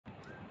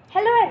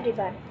Hello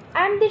everyone,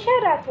 I am Disha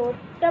Rathod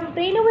from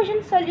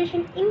BRAINOVISION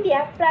Solution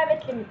India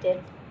Private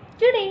Limited.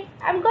 Today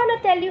I am going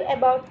to tell you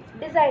about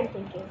design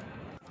thinking.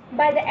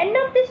 By the end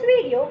of this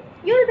video,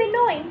 you will be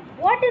knowing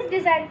what is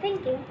design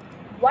thinking,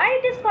 why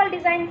it is called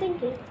design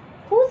thinking,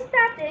 who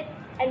started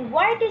and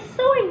why it is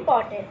so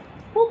important,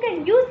 who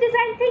can use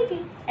design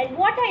thinking and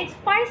what are its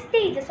 5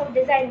 stages of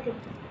design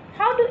thinking,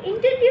 how to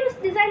introduce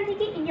design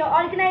thinking in your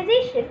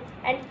organization,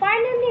 and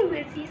finally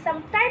we'll see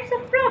some types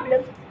of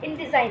problems in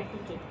design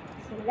thinking.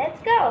 So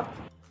let's go.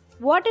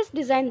 What is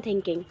design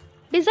thinking?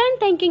 Design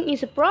thinking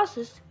is a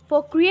process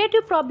for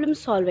creative problem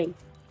solving.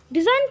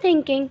 Design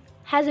thinking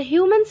has a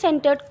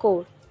human-centered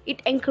core.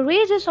 It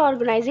encourages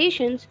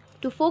organizations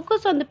to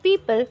focus on the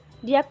people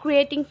they are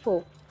creating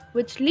for,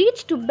 which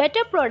leads to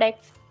better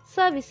products,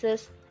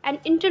 services, and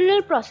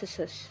internal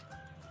processes.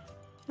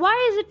 Why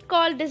is it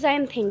called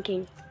design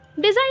thinking?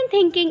 Design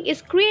thinking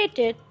is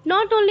created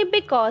not only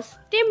because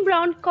Tim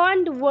Brown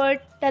coined the word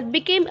that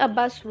became a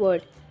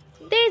buzzword.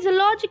 There is a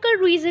logical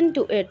reason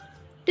to it.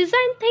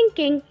 Design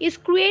thinking is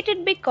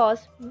created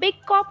because big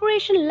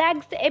corporations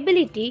lack the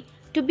ability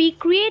to be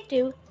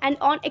creative and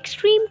on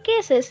extreme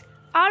cases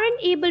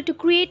aren't able to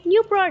create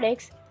new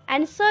products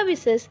and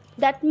services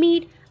that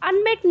meet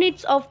unmet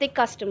needs of their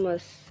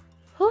customers.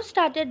 Who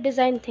started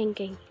design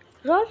thinking?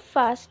 Rolf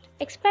Fast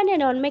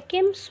expanded on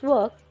McKim's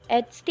work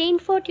at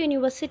Stanford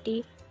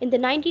University in the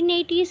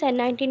 1980s and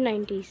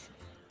 1990s,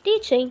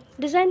 teaching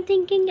design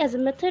thinking as a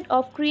method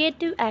of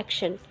creative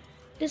action.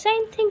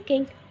 Design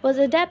thinking was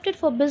adapted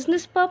for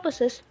business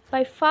purposes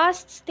by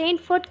Fast's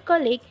Stanford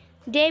colleague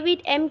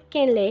David M.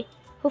 Kenley,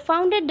 who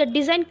founded the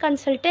design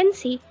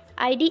consultancy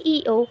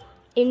IDEO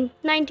in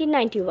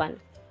 1991.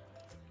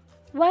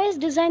 Why is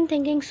design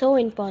thinking so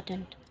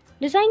important?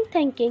 Design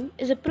thinking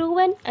is a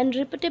proven and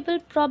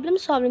repeatable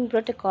problem-solving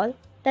protocol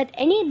that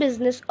any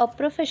business or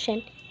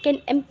profession can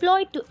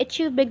employ to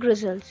achieve big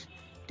results.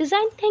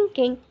 Design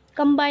thinking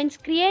combines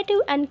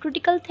creative and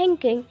critical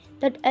thinking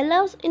that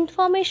allows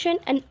information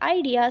and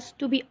ideas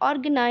to be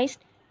organized,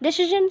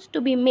 decisions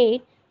to be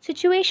made,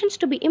 situations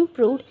to be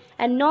improved,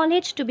 and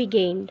knowledge to be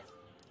gained.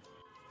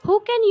 Who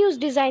can use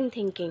design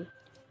thinking?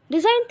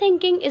 Design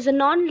thinking is a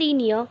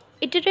non-linear,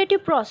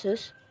 iterative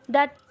process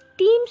that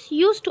teams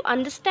use to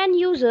understand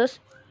users,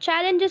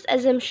 challenge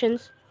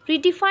assumptions,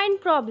 redefine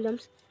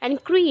problems,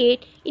 and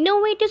create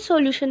innovative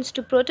solutions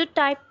to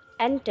prototype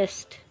and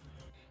test.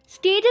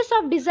 Stages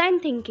of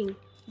design thinking.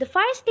 The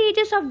 5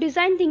 stages of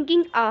design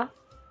thinking are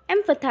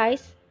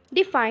empathize,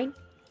 define,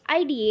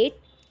 ideate,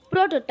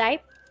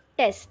 prototype,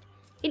 test.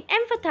 In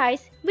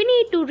empathize, we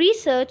need to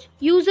research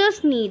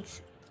users'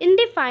 needs. In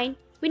define,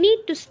 we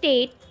need to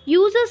state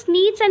users'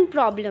 needs and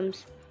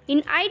problems.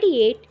 In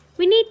ideate,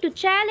 we need to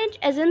challenge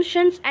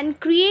assumptions and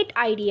create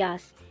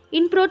ideas.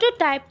 In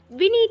prototype,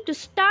 we need to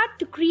start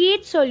to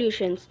create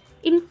solutions.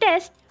 In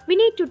test, we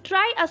need to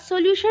try our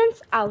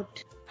solutions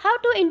out. How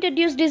to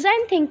introduce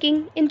design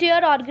thinking into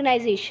your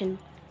organization?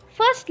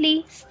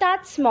 Firstly,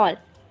 start small.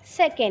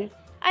 Second,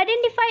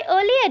 identify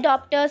early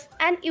adopters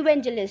and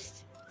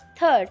evangelists.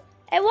 Third,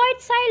 avoid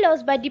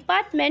silos by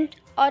department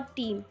or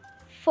team.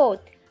 Fourth,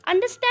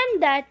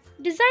 understand that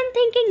design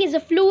thinking is a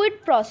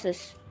fluid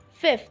process.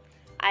 Fifth,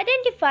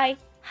 identify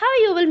how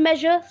you will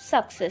measure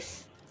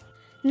success.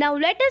 Now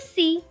let us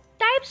see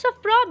types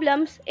of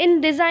problems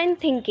in design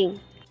thinking.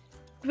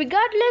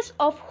 Regardless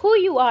of who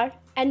you are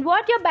and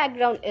what your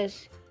background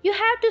is, you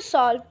have to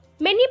solve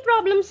many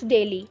problems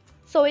daily.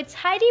 So it's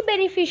highly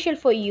beneficial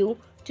for you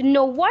to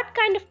know what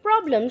kind of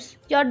problems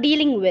you're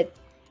dealing with.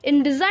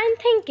 In design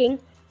thinking,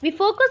 we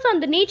focus on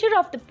the nature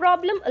of the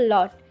problem a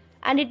lot,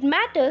 and it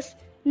matters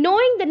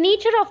knowing the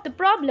nature of the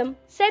problem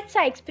sets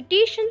our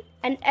expectation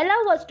and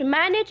allow us to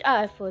manage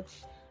our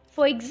efforts.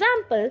 For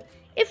example,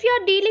 if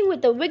you're dealing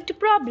with a wicked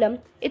problem,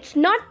 it's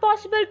not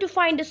possible to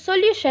find a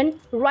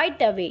solution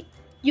right away.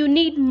 You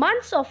need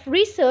months of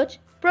research,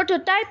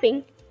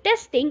 prototyping,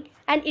 testing,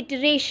 and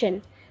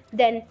iteration.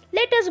 Then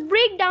let us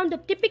break down the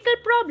typical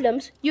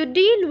problems you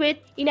deal with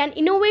in an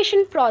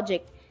innovation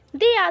project.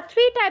 There are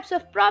 3 types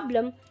of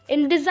problem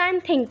in design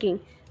thinking.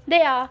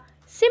 They are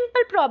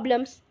simple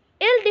problems,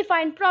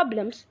 ill-defined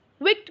problems,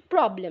 wicked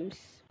problems.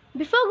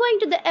 Before going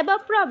to the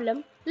above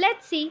problem,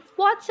 let's see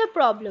what's a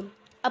problem.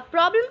 A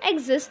problem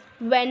exists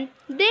when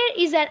there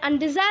is an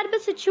undesirable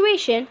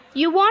situation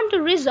you want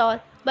to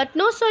resolve but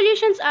no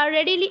solutions are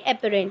readily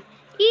apparent.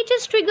 Each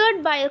is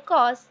triggered by a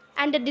cause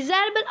and a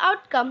desirable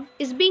outcome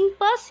is being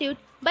pursued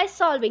by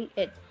solving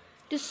it.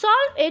 To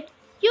solve it,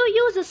 you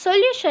use a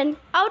solution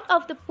out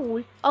of the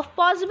pool of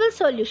possible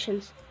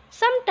solutions.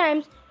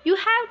 Sometimes you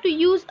have to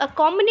use a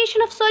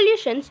combination of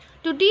solutions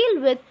to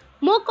deal with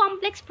more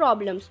complex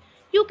problems.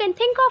 You can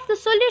think of the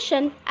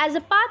solution as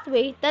a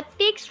pathway that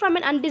takes from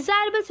an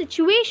undesirable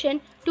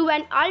situation to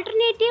an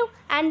alternative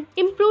and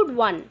improved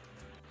one.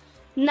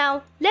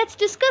 Now let's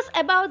discuss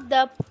about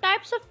the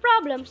types of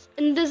problems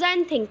in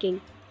design thinking.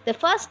 The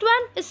first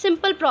one is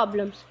simple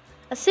problems.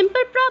 A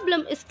simple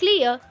problem is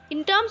clear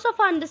in terms of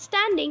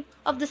understanding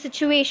of the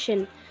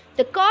situation.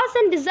 The cause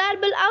and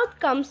desirable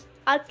outcomes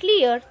are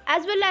clear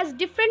as well as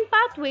different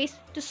pathways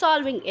to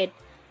solving it.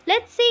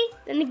 Let's see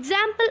an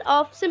example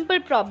of simple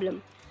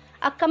problem.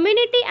 Our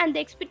community and the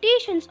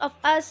expectations of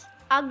us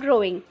are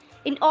growing.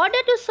 In order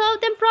to serve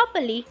them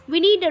properly, we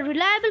need a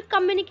reliable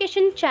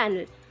communication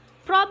channel.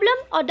 Problem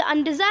or the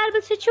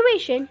undesirable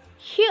situation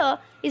here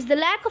is the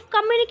lack of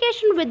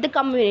communication with the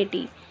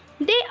community.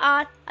 There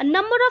are a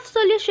number of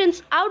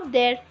solutions out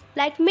there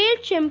like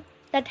MailChimp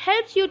that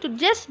helps you to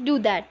just do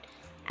that.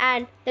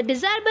 And the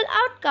desirable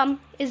outcome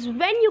is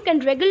when you can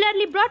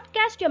regularly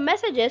broadcast your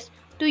messages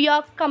to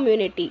your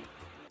community.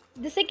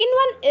 The second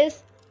one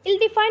is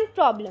ill-defined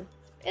problem.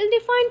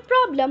 Ill-defined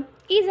problem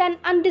is an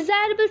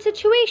undesirable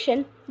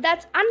situation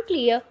that's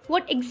unclear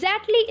what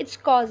exactly its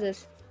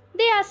causes.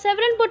 There are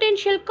several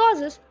potential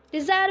causes,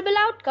 desirable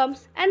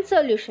outcomes, and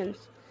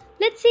solutions.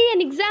 Let's see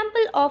an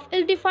example of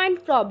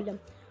ill-defined problem.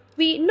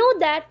 We know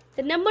that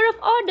the number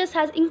of orders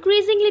has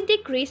increasingly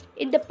decreased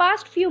in the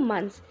past few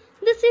months.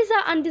 This is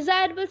an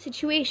undesirable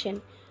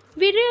situation.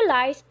 We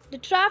realize the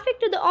traffic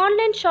to the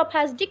online shop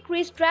has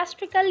decreased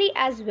drastically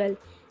as well.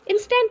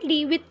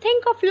 Instantly, we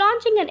think of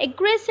launching an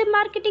aggressive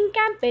marketing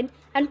campaign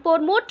and pour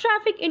more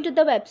traffic into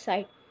the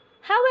website.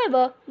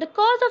 However, the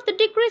cause of the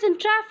decrease in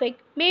traffic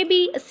may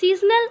be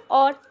seasonal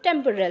or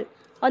temporal.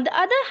 On the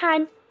other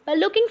hand, by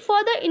looking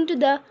further into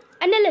the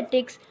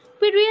analytics,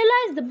 we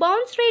realize the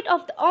bounce rate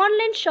of the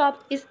online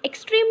shop is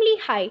extremely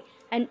high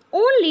and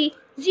only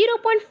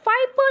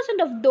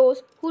 0.5% of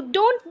those who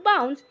don't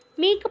bounce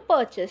make a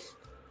purchase.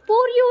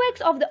 Poor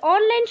UX of the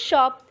online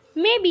shop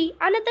may be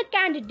another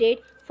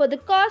candidate for the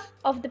cause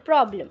of the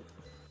problem.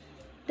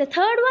 The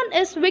third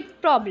one is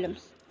weak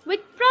problems.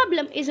 Weak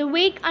problem is a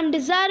vague,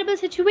 undesirable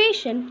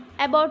situation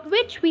about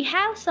which we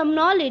have some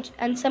knowledge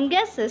and some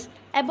guesses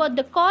about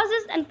the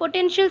causes and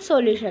potential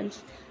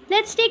solutions.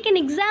 Let's take an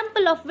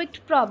example of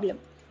weak problem.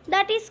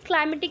 That is,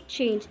 climatic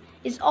change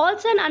is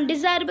also an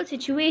undesirable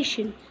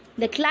situation.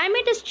 The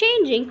climate is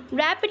changing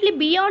rapidly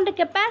beyond the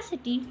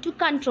capacity to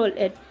control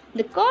it.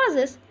 The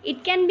causes,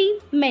 it can be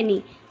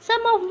many,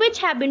 some of which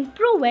have been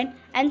proven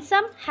and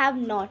some have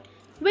not.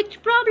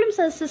 Which problems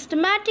are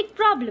systematic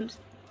problems?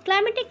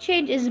 Climatic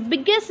change is the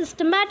biggest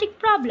systematic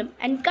problem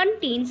and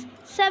contains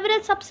several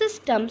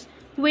subsystems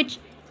which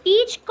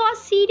each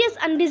cause serious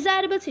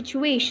undesirable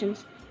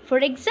situations. For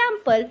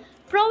example,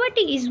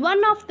 poverty is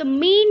one of the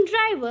main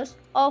drivers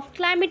of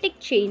climatic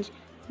change.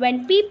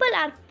 When people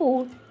are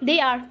poor, they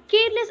are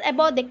careless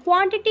about the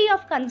quantity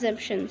of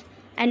consumptions,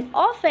 and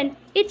often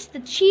it's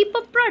the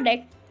cheaper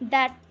product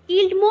that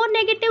yield more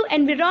negative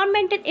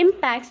environmental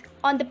impacts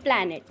on the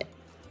planet.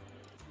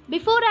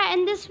 Before I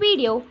end this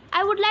video,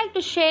 I would like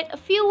to share a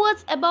few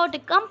words about a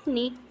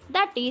company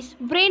that is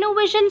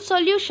BRAINOVISION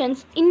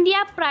Solutions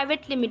India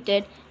Private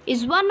Limited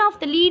is one of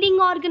the leading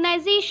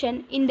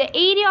organizations in the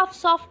area of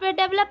software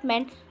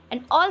development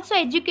and also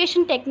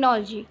education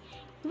technology,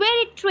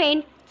 where it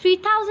trained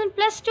 3,000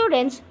 plus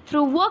students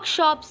through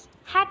workshops,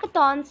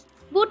 hackathons,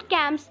 boot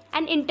camps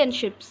and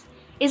internships.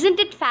 Isn't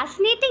it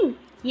fascinating?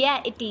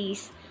 Yeah, it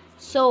is.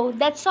 So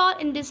that's all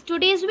in this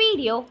today's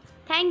video.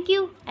 Thank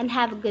you and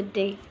have a good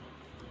day.